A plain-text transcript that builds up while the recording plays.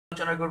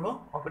আলোচনা করব।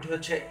 অঙ্কটি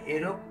হচ্ছে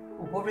এরূপ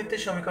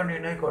উপবৃত্তের সমীকরণ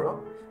নির্ণয় করো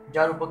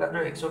যার উপকেন্দ্র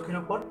x অক্ষের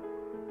উপর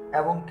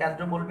এবং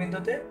কেন্দ্র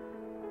মূলবিন্দুতে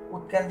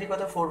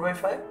উৎকেন্দ্রিকতা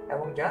 4/5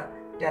 এবং যা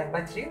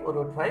 10/3 ও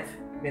 √5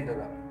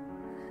 বিন্দুগামী।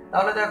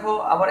 তাহলে দেখো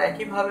আবার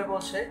একইভাবে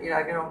বলছে এর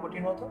আগের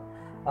অঙ্কটির মতো,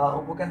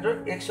 উপকেন্দ্র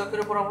x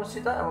অক্ষের উপর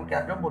অবস্থিত এবং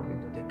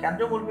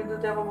কেন্দ্র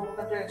মূলবিন্দুতে এবং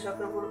উপকেন্দ্র x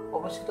অক্ষের উপর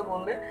অবস্থিত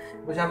বললে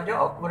বোঝাবে যে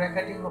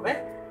অক্ষরেখাটি হবে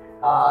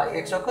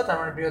x অক্ষ, তার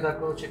মানে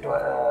বৃহদাক্ষ হচ্ছে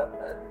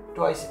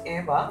টুয়াইস a,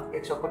 বা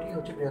x অক্ষটি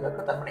হচ্ছে বৃহদাক্ষ,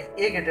 তার মানে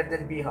a গ্রেটার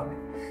দেন b হবে।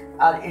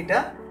 আর এটা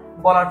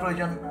বলার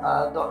প্রয়োজন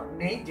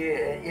নেই যে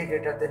a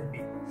গ্রেটার দেন b।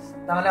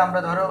 তাহলে আমরা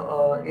ধরো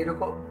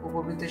এরকম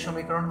উপবৃত্তের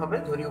সমীকরণ হবে,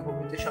 ধরি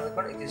উপবৃত্তের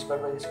সমীকরণ x² + a²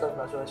 +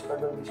 y² +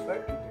 b²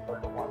 =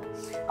 1।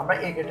 আমরা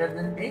a গ্রেটার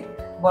দেন b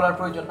বলার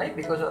প্রয়োজন নাই,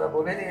 বিকজ ওরা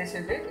বলে দিয়েছে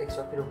যে x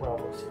অক্ষের উপর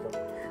অবস্থিত।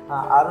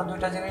 আরো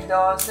দুইটা জিনিস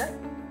দেওয়া আছে,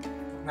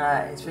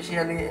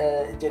 স্পেশালি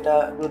যেটা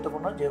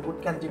গুরুত্বপূর্ণ, যে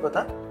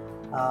উৎকেন্দ্রিকতা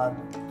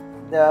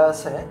দেওয়া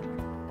আছে।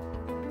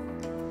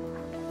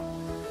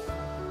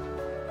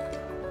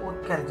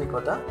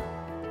 উৎকেন্দ্রিকতা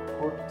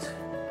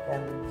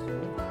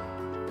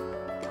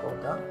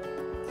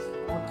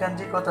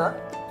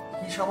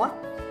কি সমান?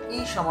 ই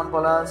সমান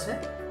বলা আছে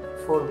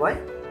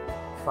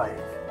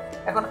 4/5।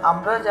 এখন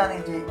আমরা জানি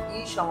যে ই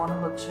সমান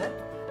হচ্ছে,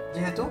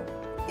 যেহেতু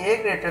a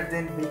গ্রেটার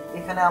দেন b,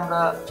 এখানে আমরা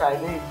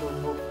চাইলে একটু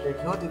নোট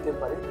রেখেও দিতে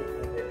পারি যে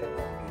a greater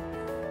than b,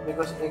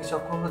 because x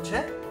অক্ষ হচ্ছে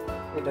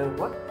এটার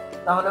উপর।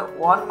 তাহলে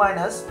 1 -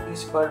 e²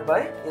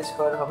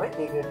 হবে,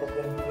 a গ্রেটার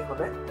দেন b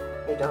হবে,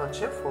 এটা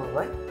হচ্ছে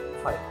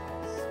 4/5।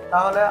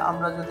 তাহলে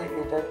আমরা যদি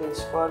এটাকে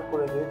স্কয়ার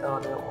করে দিই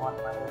তাহলে 1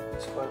 - e²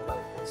 =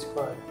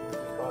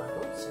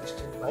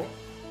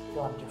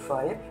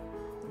 16/25,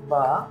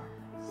 বা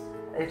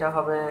এটা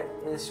হবে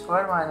a² -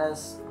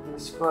 b²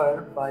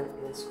 =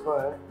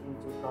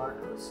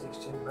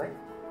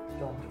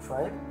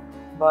 16/25,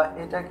 বা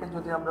এটাকে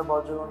যদি আমরা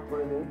বর্গমূল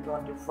করে দিই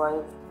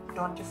 25a² -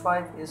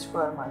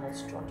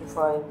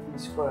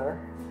 25b²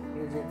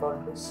 =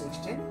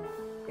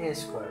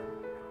 16a²,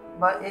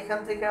 বা এখান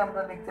থেকে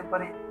আমরা লিখতে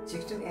পারি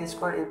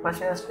 16a² এর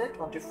পাশে আসলে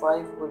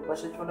 25 ওই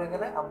পাশে চলে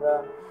গেলে আমরা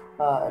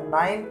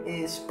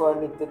 9a²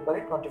 লিখতে পারি,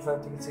 25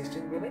 থেকে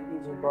 16 গেলে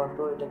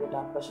এটাকে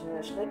ডান পাশে নিয়ে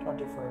আসলে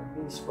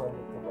 25b²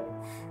 লিখতে পারি।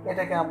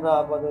 এটাকে আমরা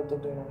আপাতত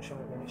 2 নং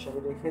সমীকরণ হিসেবে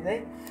রেখে দেই।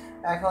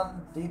 এখন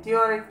দ্বিতীয়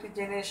আরেকটি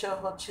জিনিস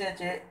হচ্ছে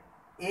যে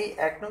এই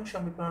 1 নং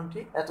সমীকরণটি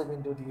এত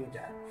বিন্দু দিয়ে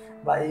যায়,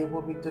 বা এই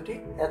উপবৃত্তটি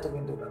এত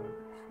বিন্দুগামী।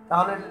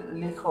 তাহলে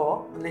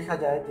লেখা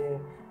যায় যে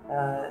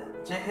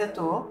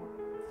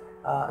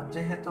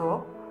যেহেতু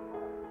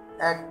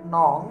 1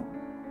 নং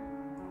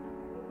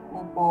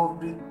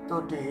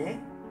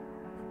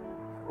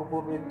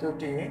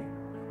উপবৃত্তটি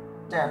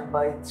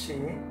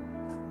 10/3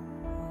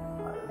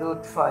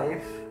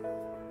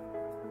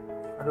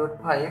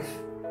 √5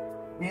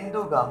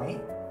 বিন্দুগামী,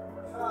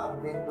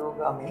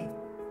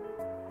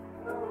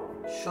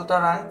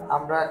 সুতরাং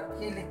আমরা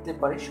কি লিখতে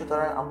পারি?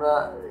 সুতরাং আমরা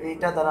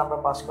এইটা দ্বারা আমরা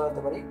পাস করাতে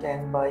পারি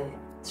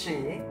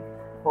 10/3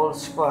 whole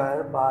square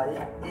by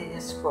a²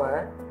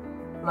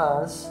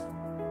 plus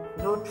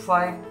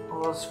 √5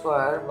 whole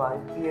square by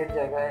b এর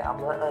জায়গায়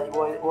আমরা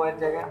o এর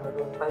জায়গায় আমরা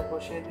 √5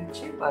 বসিয়ে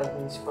দিচ্ছি, বাই b²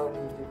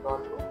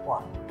 =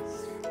 1।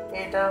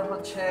 এটা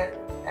হচ্ছে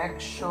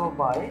 100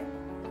 বাই,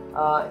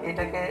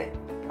 এটাকে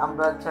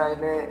আমরা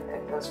চাইলে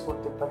কাজ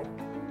করতে পারি,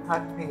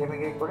 থাক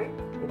ভেঙে করি,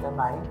 এটা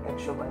 9,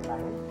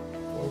 100/9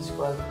 a² +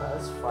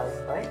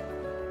 5/b²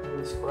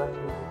 =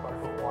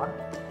 1।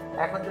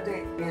 এখন যদি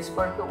a²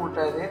 কে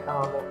উল্টায় দেই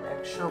তাহলে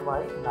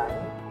 100/9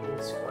 a²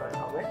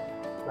 হবে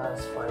প্লাস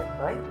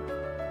 5/b²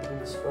 =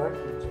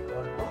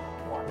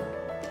 1।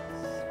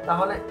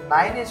 তাহলে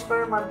 9a²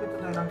 এর মান কিন্তু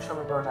 2 নং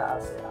সমীকরণে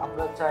আছে।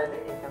 আমরা চাইলে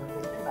এখান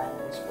থেকে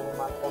 9a² এর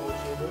মানটা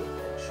বসিয়ে দিই,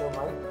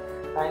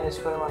 100/9a²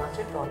 এর মান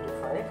হচ্ছে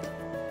 25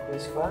 b²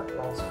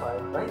 প্লাস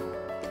 5/b²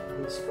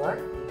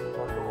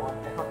 = 1।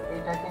 এখন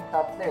এটাকে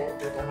কাটলে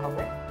এটা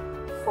হবে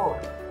 4।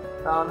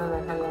 তাহলে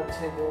দেখা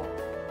যাচ্ছে যে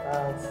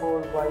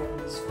 4/b²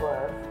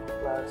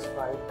 প্লাস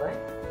 5/b²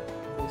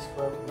 =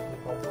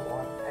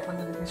 1। এখন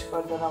যদি b²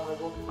 দ্বারা আমরা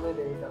গুণ করে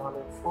দেই তাহলে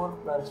 4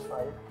 +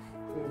 5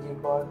 =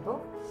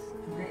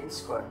 b²।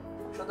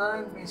 সুতরাং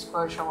b²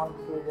 সমান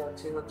পেয়ে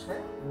যাচ্ছে হচ্ছে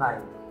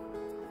 9,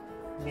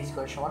 b²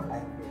 সমান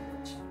 9 পেয়ে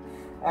যাচ্ছে।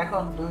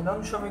 এখন 2 নং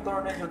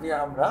সমীকরণে যদি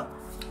আমরা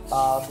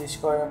b²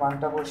 এর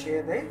মানটা বসিয়ে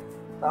দেই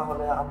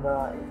তাহলে আমরা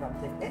এখান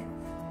থেকে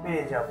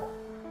পেয়ে যাব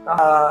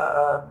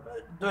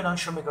 2 নং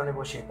সমীকরণে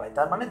বসিয়ে পাই।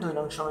 তার মানে 2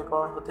 নং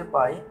সমীকরণ হতে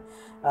পাই,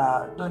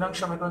 2 নং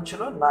সমীকরণ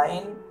ছিল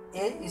 9a²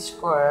 =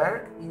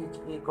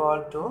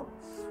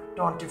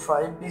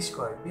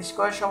 25b²। b²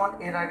 সমান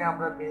এর আগে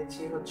আমরা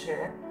পেয়েছি হচ্ছে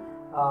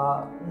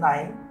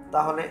 9,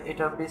 তাহলে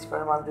এটার b²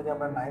 মান যদি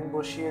আমরা 9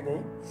 বসিয়ে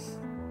দেই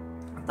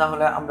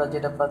তাহলে আমরা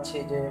যেটা পাচ্ছি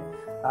যে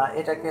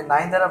এটাকে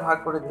 9 দ্বারা ভাগ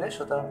করে দিলে,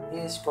 সুতরাং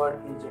a²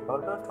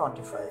 =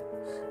 25।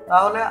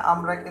 তাহলে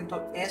আমরা কিন্তু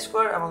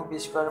a² এবং b²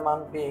 মান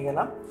পেয়ে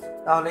গেলাম।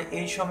 তাহলে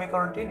এই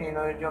সমীকরণটি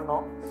নির্ণয়ের জন্য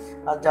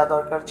যা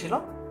দরকার ছিল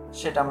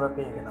সেটা আমরা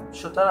পেয়ে গেলাম।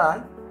 সুতরাং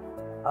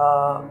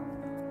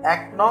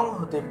 1 নং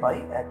হতে পাই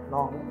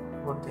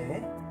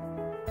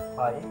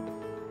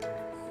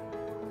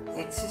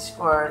x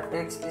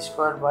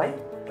square by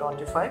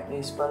 25 a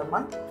square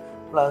মান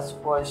plus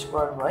y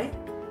square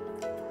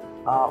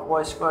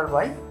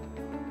by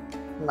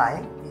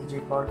 9 is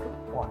equal to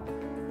 1।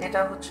 এটা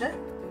হচ্ছে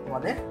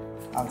আমাদের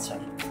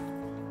আনসার।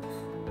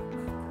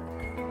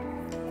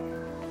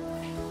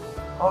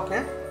 ওকে,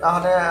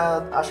 তাহলে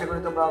আশা করি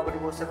তোমরা অঙ্কটি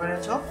বুঝতে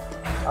পেরেছো।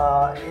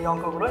 এই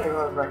অঙ্কগুলো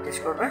এভাবে প্র্যাকটিস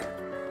করবে,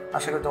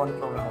 আশা করি তোমাদের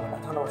প্রবলেম হবে না।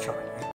 ধন্যবাদ সবাইকে।